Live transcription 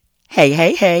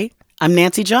Hey. I'm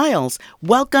Nancy Giles.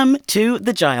 Welcome to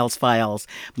the Giles Files,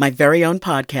 my very own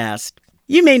podcast.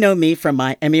 You may know me from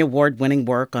my Emmy Award-winning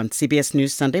work on CBS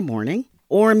News Sunday Morning,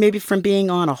 or maybe from being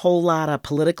on a whole lot of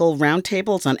political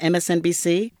roundtables on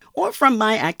MSNBC, or from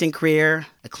my acting career,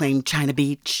 acclaimed China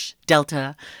Beach,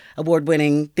 Delta,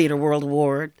 award-winning Theater World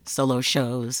Award, solo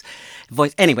shows,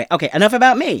 voice. Anyway, okay, enough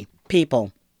about me.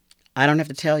 People, I don't have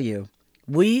to tell you,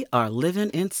 we are living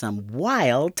in some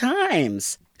wild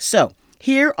times. So,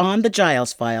 here on the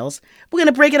Giles Files, we're going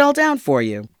to break it all down for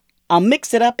you. I'll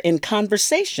mix it up in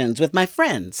conversations with my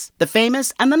friends, the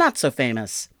famous and the not so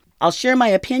famous. I'll share my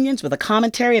opinions with a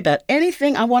commentary about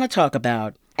anything I want to talk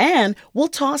about. And we'll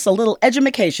toss a little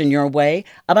edumacation your way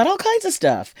about all kinds of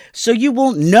stuff, so you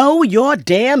will know your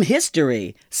damn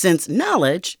history, since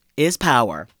knowledge is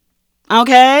power.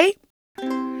 Okay?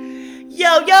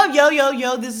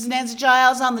 Yo, this is Nancy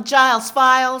Giles on the Giles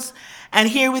Files. And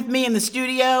here with me in the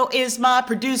studio is my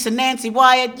producer, Nancy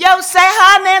Wyatt. Yo, say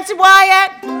hi, Nancy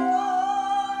Wyatt.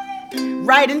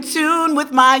 Right in tune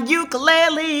with my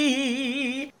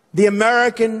ukulele. The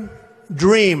American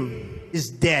dream is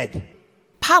dead.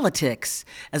 Politics,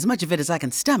 as much of it as I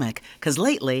can stomach, because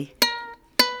lately,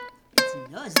 It's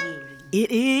nauseating. it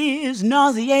is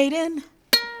nauseating.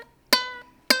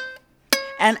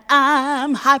 And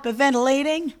I'm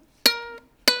hyperventilating.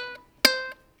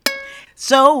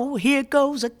 So here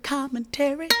goes a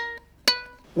commentary.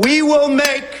 We will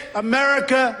make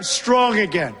America strong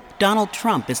again. Donald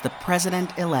Trump is the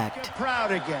president-elect.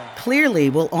 Proud again. Clearly,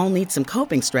 we'll all need some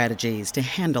coping strategies to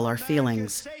handle our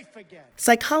feelings. Safe again.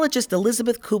 Psychologist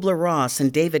Elizabeth Kubler-Ross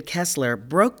and David Kessler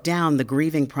broke down the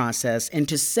grieving process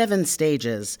into 7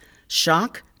 stages: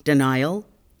 shock, denial,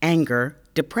 anger,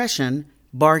 depression,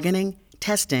 bargaining,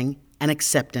 testing, and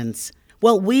acceptance.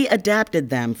 Well, we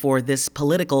adapted them for this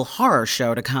political horror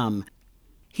show to come.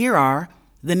 Here are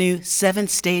the new 7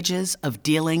 stages of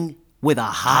dealing with a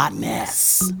hot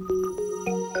mess.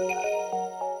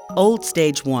 Old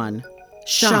stage 1,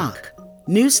 shock.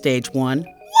 New stage 1,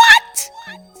 what?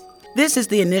 This is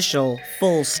the initial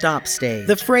full stop stage.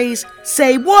 The phrase,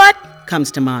 say what?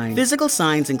 Comes to mind. Physical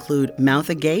signs include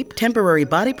mouth agape, temporary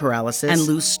body paralysis, and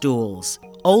loose stools.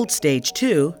 Old stage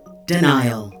 2,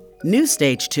 denial. New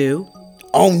stage 2,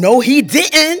 oh no he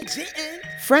didn't!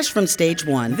 Fresh from stage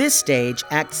 1, this stage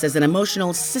acts as an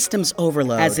emotional systems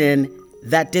overload, as in,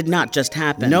 that did not just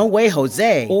happen. No way,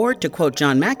 Jose. Or, to quote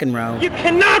John McEnroe, You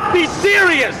cannot be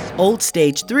serious! Old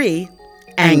stage 3,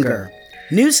 anger.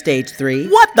 New stage 3,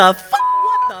 what the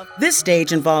fuck? This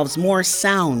stage involves more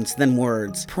sounds than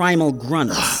words. Primal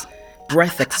grunts,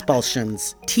 breath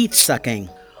expulsions, teeth sucking.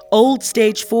 Old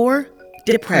stage 4,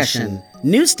 depression.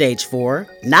 New stage 4,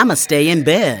 namaste in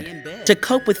bed. To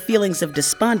cope with feelings of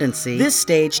despondency, this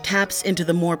stage taps into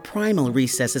the more primal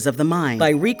recesses of the mind by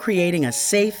recreating a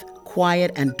safe,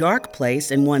 quiet, and dark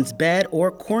place in one's bed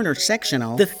or corner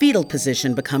sectional. The fetal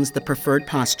position becomes the preferred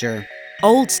posture.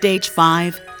 Old stage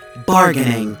 5,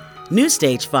 bargaining. New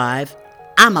stage 5,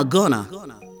 I'm a gonna.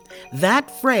 That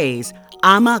phrase,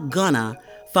 I'm a gonna,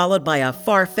 followed by a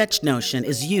far-fetched notion,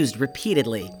 is used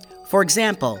repeatedly. For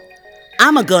example,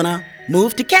 I'm a gonna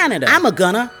move to Canada. I'm a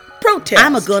gonna protest.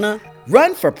 I'm a gonna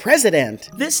run for president.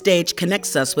 This stage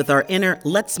connects us with our inner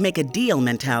let's make a deal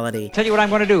mentality. Tell you what I'm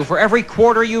going to do. For every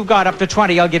quarter you've got up to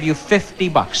 20, I'll give you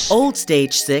 $50. Old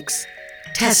stage 6,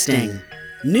 testing.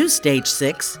 New stage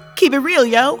 6, keep it real,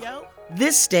 yo.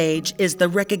 This stage is the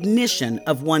recognition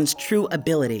of one's true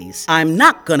abilities. I'm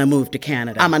not gonna move to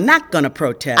Canada. I'm not gonna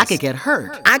protest. I could get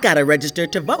hurt. I gotta register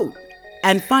to vote.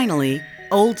 And finally,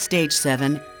 old stage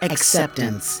 7,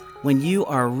 acceptance, when you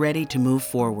are ready to move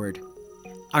forward.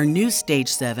 Our new stage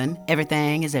 7,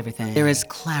 everything is everything. There is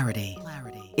clarity.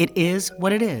 It is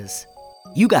what it is.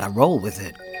 You gotta roll with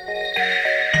it.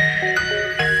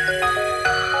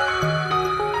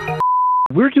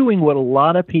 We're doing what a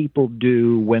lot of people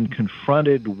do when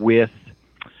confronted with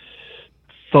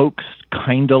folks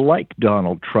kind of like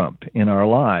Donald Trump in our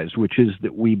lives, which is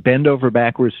that we bend over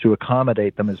backwards to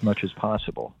accommodate them as much as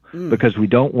possible because we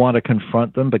don't want to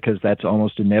confront them because that's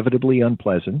almost inevitably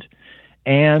unpleasant.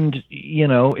 And, you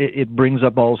know, it brings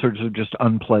up all sorts of just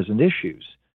unpleasant issues.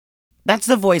 That's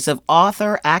the voice of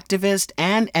author, activist,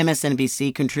 and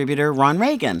MSNBC contributor Ron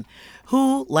Reagan,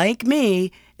 who, like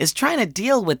me, is trying to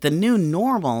deal with the new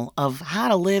normal of how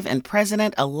to live in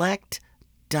President-elect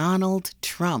Donald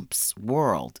Trump's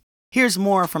world. Here's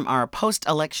more from our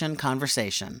post-election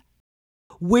conversation.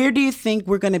 Where do you think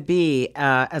we're going to be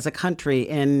as a country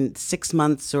in 6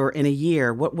 months or in a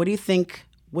year? What do you think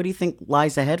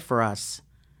lies ahead for us?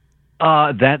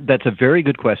 That's a very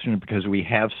good question, because we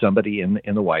have somebody in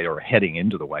the White, or heading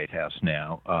into the White House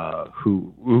now,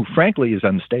 who frankly is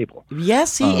unstable.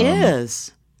 Yes, he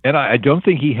is. And I don't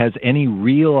think he has any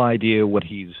real idea what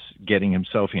he's getting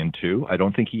himself into. I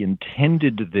don't think he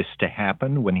intended this to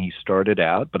happen when he started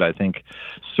out, but I think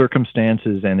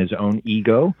circumstances and his own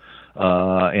ego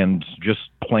and just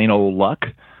plain old luck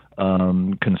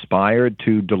conspired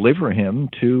to deliver him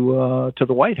to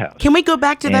the White House. Can we go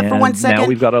back to that for 1 second? Now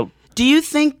we've got a. Do you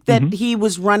think that he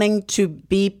was running to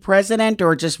be president,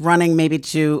 or just running maybe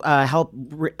to help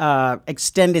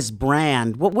extend his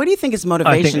brand? What do you think his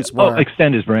motivations were?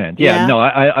 Extend his brand. Yeah. No,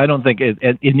 I don't think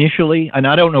it initially, and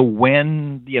I don't know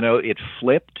when it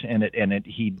flipped and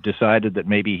he decided that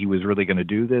maybe he was really going to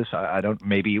do this. I don't.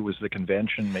 Maybe it was the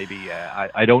convention. Maybe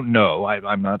I don't know.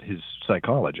 I'm not his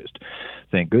psychologist.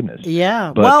 Thank goodness.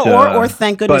 Yeah. But, or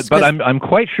thank goodness. But I'm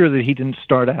quite sure that he didn't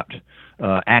start out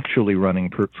actually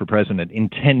running for president,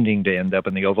 intending to end up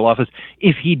in the Oval Office.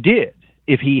 If he did,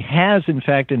 if he has in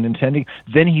fact an intending,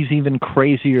 then he's even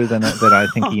crazier than I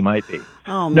think he might be.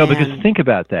 Oh, man. No, because think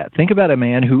about that. Think about a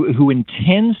man who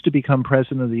intends to become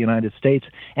president of the United States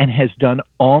and has done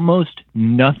almost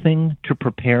nothing to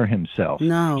prepare himself.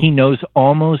 No. He knows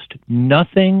almost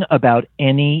nothing about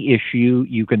any issue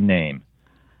you can name.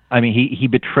 I mean, he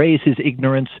betrays his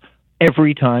ignorance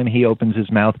every time he opens his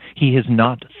mouth. He has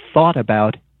not thought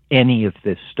about any of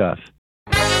this stuff.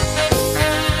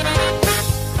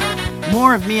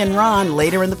 More of me and Ron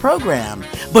later in the program.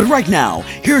 But right now,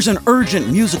 here's an urgent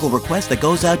musical request that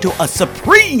goes out to a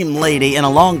supreme lady in a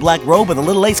long black robe with a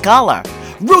little lace collar.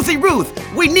 Ruthie Ruth,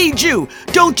 we need you.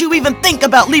 Don't you even think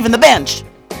about leaving the bench.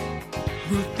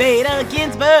 Ruth Bader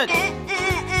Ginsburg,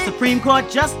 Supreme Court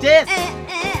Justice.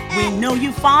 We know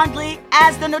you fondly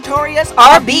as the notorious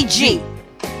RBG.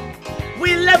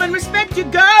 We love and respect you,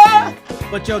 girl,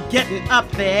 but you're getting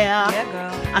up there. Yeah,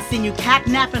 girl. I seen you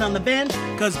catnapping on the bench,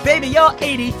 cause baby, you're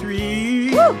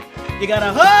 83. Woo. You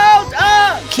gotta hold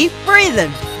on. Keep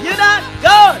breathing. You're not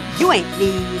going. You ain't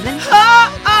leaving.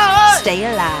 Hold on. Stay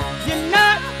alive. You're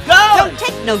not going. Don't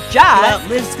take no job.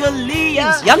 Outlive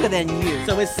Scalia. He's younger than you.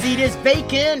 So his seat is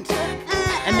vacant.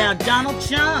 And now Donald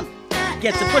Trump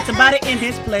gets to put somebody in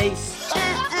his place.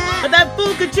 But that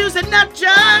fool could use a nut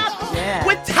job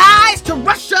with ties to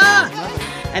Russia.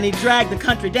 And he dragged the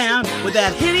country down with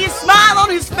that hideous smile on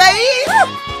his face.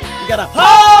 You gotta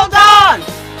hold on.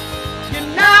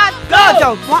 You're not God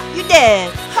going. don't want you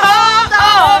dead. Hold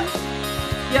on.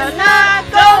 You're not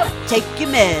going. Take your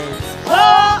meds.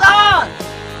 Hold on.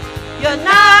 You're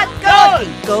not going.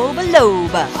 Go below,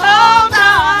 but Hold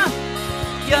on.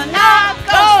 You're not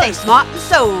stay going. smart and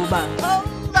sober.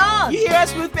 Hold on. You hear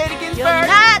us, Ruth Bader Ginsburg? You're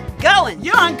not going.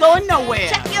 You aren't going nowhere.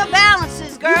 Check your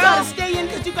balances, girl. You gotta stay in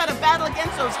because you gotta battle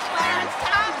against those Clarence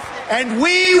Thomases. And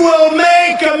we will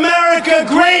make America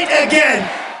great again.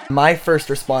 My first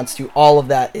response to all of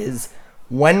that is,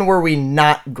 when were we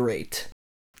not great?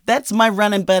 That's my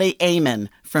running buddy, Eamon,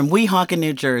 from Weehawken,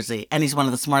 New Jersey, and he's one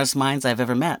of the smartest minds I've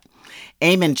ever met.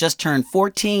 Eamon just turned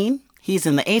 14, he's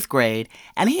in the 8th grade,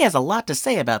 and he has a lot to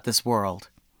say about this world.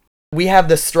 We have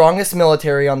the strongest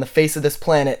military on the face of this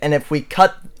planet, and if we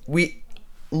cut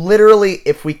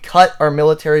our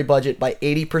military budget by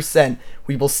 80%,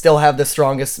 we will still have the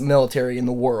strongest military in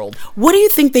the world. What do you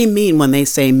think they mean when they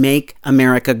say make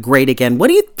America great again? What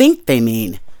do you think they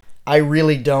mean? I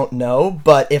really don't know,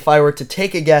 but if I were to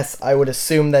take a guess, I would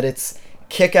assume that it's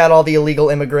kick out all the illegal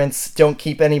immigrants, don't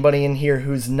keep anybody in here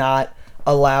who's not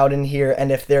allowed in here,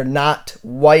 and if they're not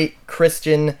white,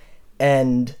 Christian,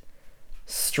 and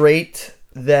straight,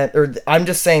 then, or I'm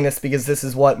just saying this because this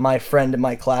is what my friend in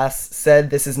my class said.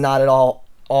 This is not at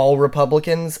all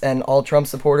Republicans and all Trump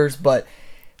supporters, but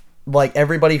like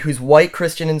everybody who's white,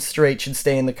 Christian, and straight should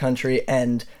stay in the country,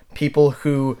 and people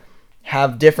who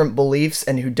have different beliefs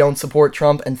and who don't support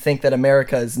Trump and think that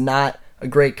America is not a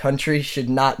great country should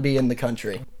not be in the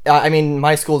country. I mean,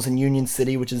 my school's in Union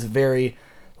City, which is very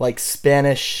like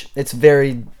Spanish. It's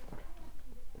very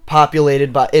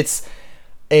populated, but it's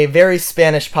a very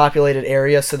Spanish populated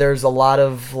area, so there's a lot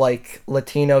of like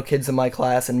Latino kids in my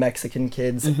class and Mexican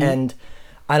kids, and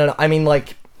I don't know, I mean,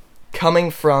 like coming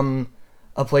from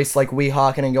a place like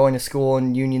Weehawken and going to school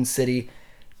in Union City,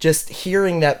 just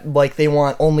hearing that like they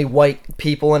want only white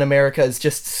people in America is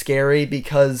just scary,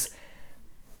 because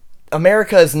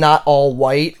America is not all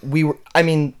white. We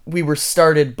were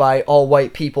started by all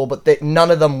white people, but none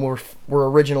of them were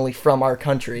originally from our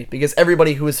country, because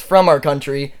everybody who was from our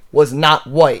country was not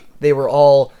white. They were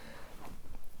all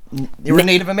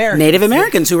Native Americans. Native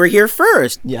Americans who were here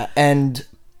first. Yeah, and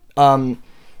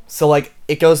so like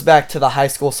it goes back to the high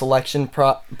school selection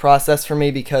process for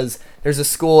me, because there's a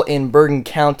school in Bergen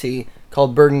County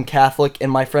called Bergen Catholic, and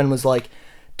my friend was like,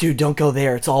 dude, don't go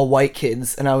there. It's all white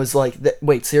kids. And I was like,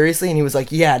 wait, seriously? And he was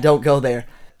like, yeah, don't go there.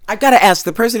 I gotta ask,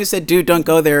 the person who said, dude, don't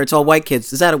go there, it's all white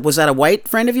kids, was that a white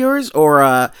friend of yours or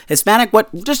a Hispanic?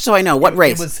 What? Just so I know, what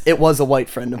race? It was a white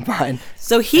friend of mine.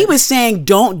 So he was saying,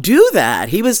 don't do that.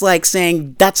 He was like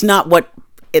saying, that's not what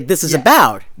this is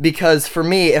about. Because for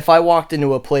me, if I walked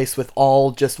into a place with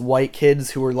all just white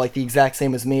kids who were like the exact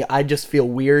same as me, I'd just feel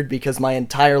weird, because my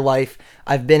entire life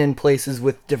I've been in places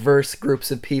with diverse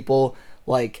groups of people,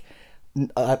 like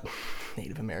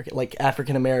Native American, like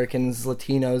African Americans,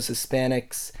 Latinos,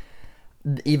 Hispanics,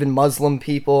 even Muslim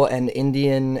people, and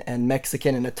Indian and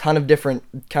Mexican, and a ton of different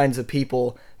kinds of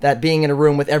people, that being in a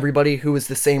room with everybody who was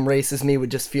the same race as me would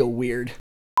just feel weird.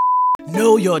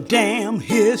 Know your damn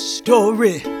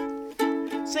history.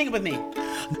 Sing it with me.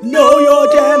 Know your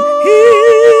damn history.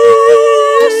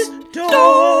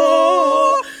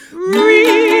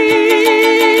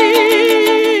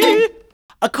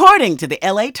 According to the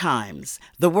LA Times,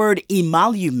 the word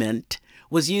emolument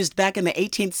was used back in the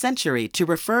 18th century to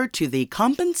refer to the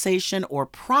compensation or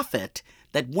profit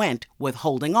that went with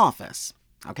holding office.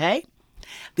 Okay?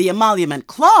 The emolument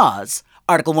clause,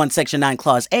 Article 1, Section 9,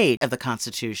 Clause 8 of the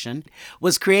Constitution,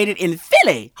 was created in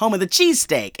Philly, home of the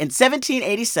cheesesteak, in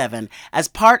 1787 as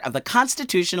part of the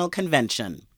Constitutional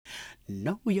Convention.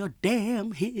 Know your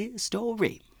damn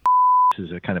history. This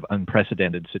is a kind of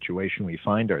unprecedented situation we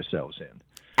find ourselves in.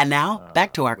 And now,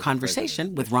 back to our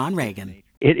conversation with Ron Reagan.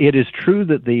 It is true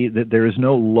that there is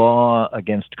no law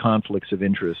against conflicts of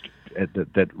interest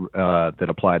that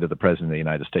apply to the President of the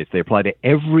United States. They apply to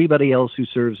everybody else who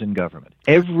serves in government.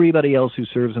 Everybody else who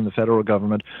serves in the federal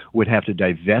government would have to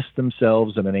divest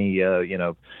themselves of any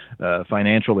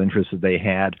financial interests that they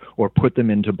had, or put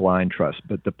them into blind trust.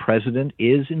 But the President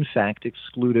is, in fact,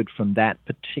 excluded from that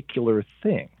particular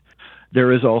thing.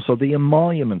 There is also the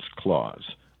emoluments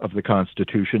clause of the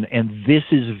Constitution, and this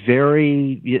is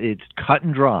it's cut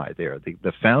and dry there.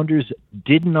 The founders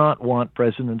did not want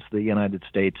presidents of the United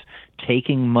States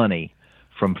taking money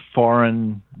from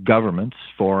foreign governments,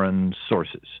 foreign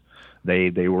sources. They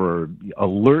were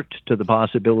alert to the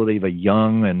possibility of a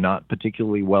young and not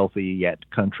particularly wealthy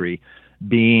yet country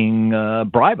being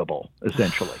bribable,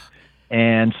 essentially.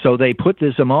 And so they put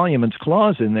this emoluments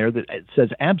clause in there that says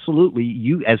absolutely,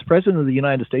 you, as President of the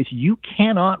United States, you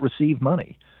cannot receive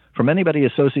money from anybody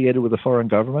associated with a foreign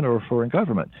government or a foreign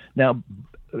government. Now,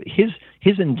 his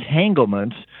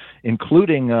entanglements,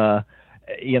 including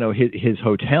his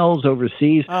hotels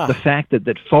overseas, the fact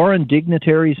that foreign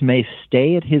dignitaries may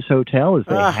stay at his hotel, as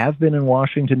they have been in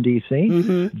Washington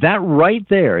D.C. That right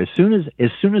there, as soon as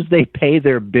they pay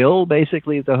their bill,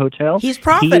 basically at the hotel, he's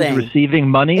profiting. He is receiving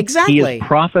money. Exactly. He is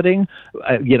profiting,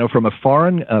 from a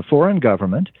foreign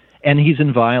government. And he's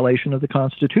in violation of the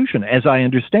Constitution, as I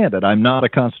understand it. I'm not a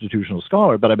constitutional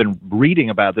scholar, but I've been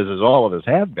reading about this, as all of us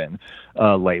have been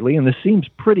lately, and this seems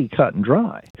pretty cut and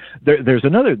dry. There's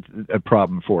another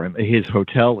problem for him. His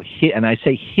hotel, and I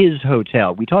say his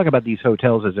hotel. We talk about these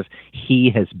hotels as if he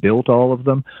has built all of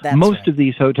them. Most of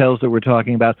these hotels that we're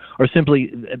talking about are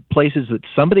simply places that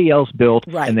somebody else built,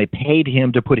 and they paid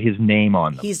him to put his name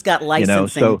on them. He's got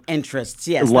licensing interests.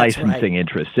 Yes, licensing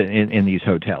interests in these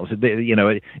hotels.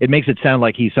 It makes it sound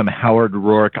like he's some Howard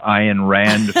Rourke, Ayn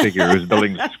Rand figure who's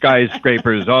building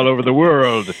skyscrapers all over the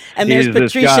world. And there's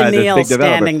Patricia Neal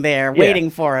standing there waiting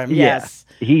for him. Yes.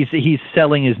 He's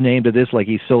selling his name to this like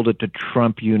he sold it to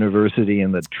Trump University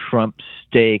and the Trump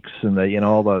steaks and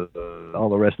all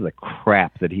the rest of the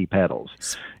crap that he peddles.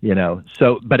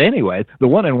 So, but anyway, the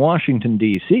one in Washington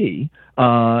D.C.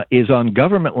 is on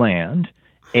government land,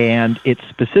 and it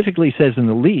specifically says in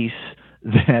the lease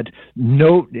that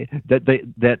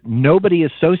nobody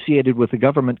associated with the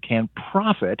government can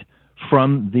profit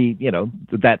from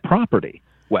that property.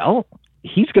 Well,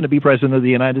 he's going to be President of the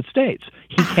United States.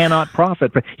 He cannot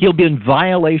profit. He'll be in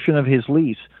violation of his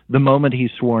lease the moment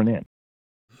he's sworn in.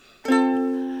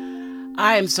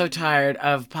 I am so tired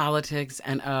of politics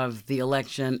and of the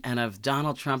election and of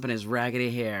Donald Trump and his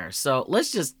raggedy hair. So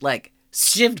let's just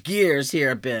shift gears here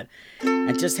a bit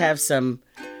and just have some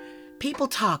people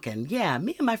talking. Yeah,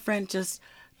 me and my friend just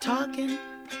talking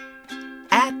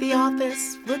at the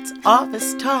office. What's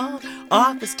office talk?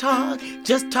 Office talk.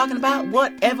 Just talking about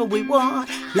whatever we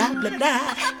want. Blah, blah, blah.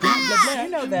 Blah, blah, blah. You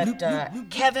know that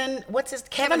Kevin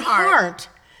Hart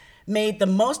made the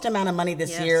most amount of money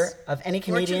this year of any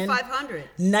comedian. Fortune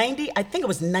 500. I think it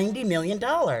was $90 million.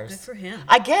 Good for him.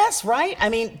 I guess, right? I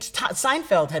mean,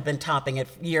 Seinfeld had been topping it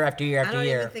year after year after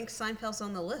year. I don't even think Seinfeld's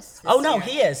on the list. Oh no,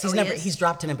 he is. He's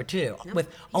dropped to number 2 with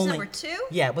he's only number 2.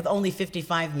 Yeah, with only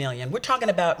 55 million. We're talking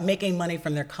about making money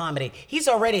from their comedy. He's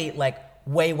already like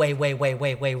way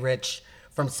rich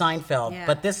from Seinfeld,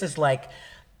 but this is like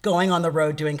going on the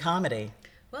road doing comedy.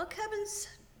 Well, Kevin's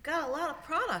got a lot of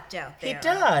product out there. He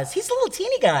does. He's a little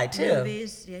teeny guy too.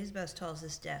 Movies. Yeah, he's about as tall as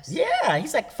this desk. Yeah,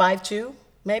 he's like 5'2",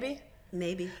 maybe.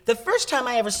 Maybe. The first time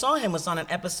I ever saw him was on an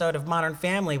episode of Modern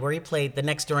Family where he played the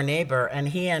next door neighbor, and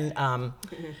he and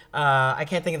I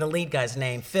can't think of the lead guy's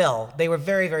name, Phil. They were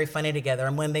very, very funny together,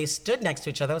 and when they stood next to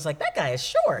each other, I was like, that guy is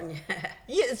short.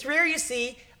 Yeah, it's rare you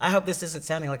see. I hope this isn't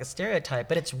sounding like a stereotype,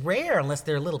 but it's rare unless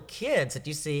they're little kids that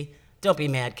you see. Don't be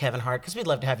mad, Kevin Hart, because we'd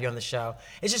love to have you on the show.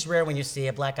 It's just rare when you see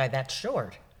a black guy that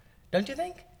short, don't you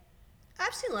think?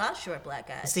 I've seen a lot of short black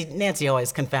guys. See, Nancy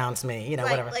always confounds me,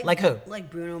 whatever. Like who? Like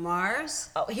Bruno Mars.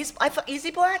 Oh, is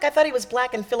he black? I thought he was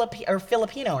black and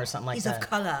Filipino or something like that. He's of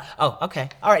color. Oh, okay.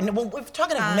 All right. Well, we're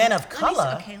talking of men of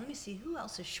color. Let me see. Who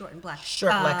else is short and black?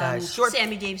 Short black guys.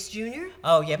 Sammy Davis Jr.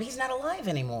 Oh, yeah, but he's not alive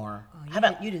anymore. Oh, How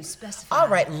about you didn't specify. All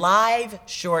right, live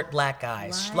short black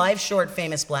guys. Live short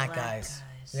famous black guys.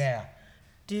 Yeah.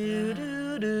 Do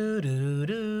do do do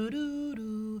do do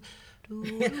do.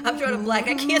 I'm short and black.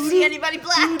 I can't see anybody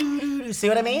black. See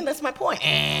what I mean? That's my point.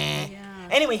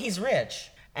 Anyway, he's rich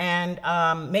and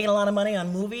making a lot of money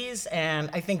on movies, and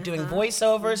I think doing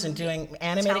voiceovers and doing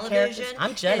animated characters.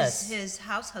 I'm jealous. His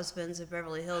House Husbands of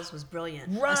Beverly Hills was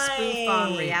brilliant. Right. A spoof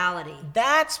on reality.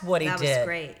 That's what he did. That was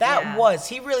great. That was.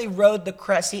 He really rode the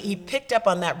crest. He picked up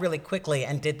on that really quickly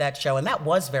and did that show, and that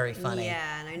was very funny.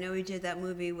 Yeah, and I know he did that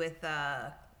movie with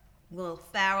Will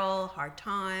Ferrell, Hard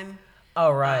Time.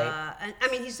 Oh, right. And,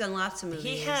 I mean, he's done lots of movies.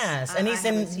 He has. And I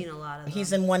haven't seen a lot of them.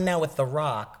 He's in one now with The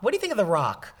Rock. What do you think of The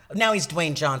Rock? Now he's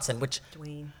Dwayne Johnson, which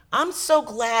Dwayne. I'm so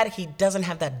glad he doesn't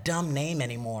have that dumb name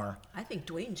anymore. I think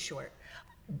Dwayne's short.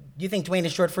 You think Dwayne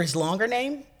is short for his longer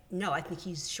name? No, I think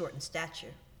he's short in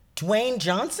stature. Dwayne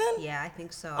Johnson? Yeah, I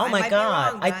think so. Oh, my God.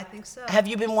 Be wrong, but I think so. Have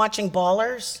you been watching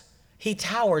Ballers? He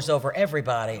towers over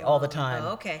everybody all the time. Oh,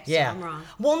 okay. Yeah. So I'm wrong.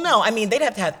 Well, no. I mean, they'd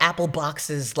have to have Apple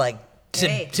boxes like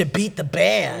to beat the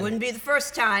band. It wouldn't be the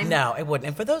first time. No, it wouldn't.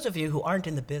 And for those of you who aren't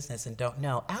in the business and don't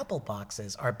know, Apple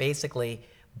boxes are basically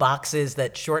boxes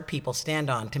that short people stand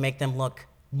on to make them look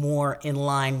more in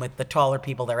line with the taller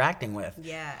people they're acting with.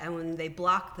 Yeah, and when they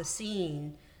block the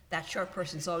scene, that short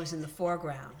person's always in the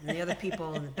foreground, and the other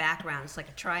people in the background. It's like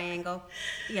a triangle.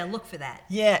 Yeah, look for that.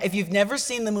 Yeah, if you've never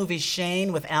seen the movie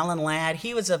Shane with Alan Ladd,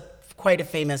 he was quite a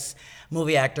famous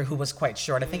movie actor who was quite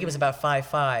short. I think he was about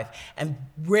 5'5", and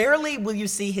rarely will you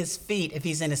see his feet if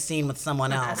he's in a scene with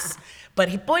someone else. But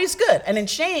he's good. And in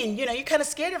Shane, you're kind of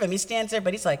scared of him. He stands there,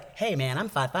 but he's like, "Hey, man, I'm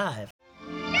 5'5".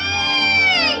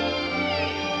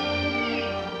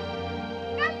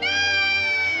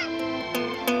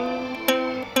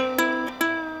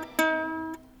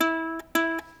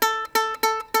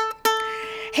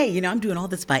 Hey, I'm doing all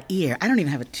this by ear. I don't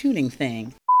even have a tuning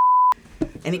thing.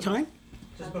 Anytime?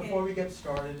 Just before we get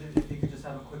started, if you could just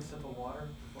have a quick sip of water.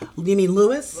 You mean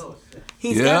Lewis? Lewis, yeah.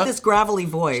 He's got this gravelly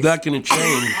voice. It's not going to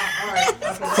change.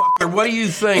 Fucker, what do you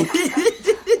think?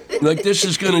 Like this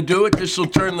is going to do it? This will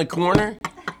turn the corner?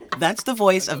 That's the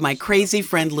voice of my crazy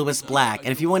friend Lewis Black. And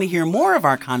if you want to hear more of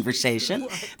our conversation,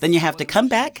 then you have to come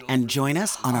back and join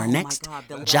us on our next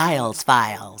Giles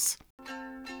Files.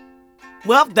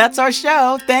 Well, that's our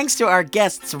show. Thanks to our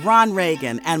guests, Ron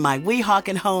Reagan and my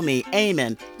Weehawken homie,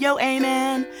 Eamon. Yo,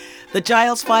 Eamon! The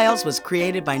Giles Files was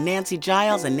created by Nancy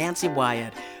Giles and Nancy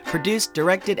Wyatt. Produced,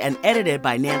 directed, and edited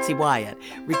by Nancy Wyatt.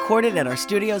 Recorded at our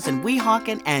studios in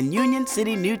Weehawken and Union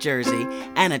City, New Jersey,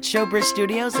 and at Showbiz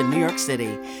Studios in New York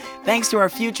City. Thanks to our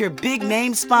future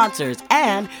big-name sponsors,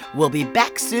 and we'll be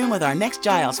back soon with our next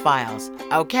Giles Files.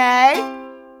 Okay?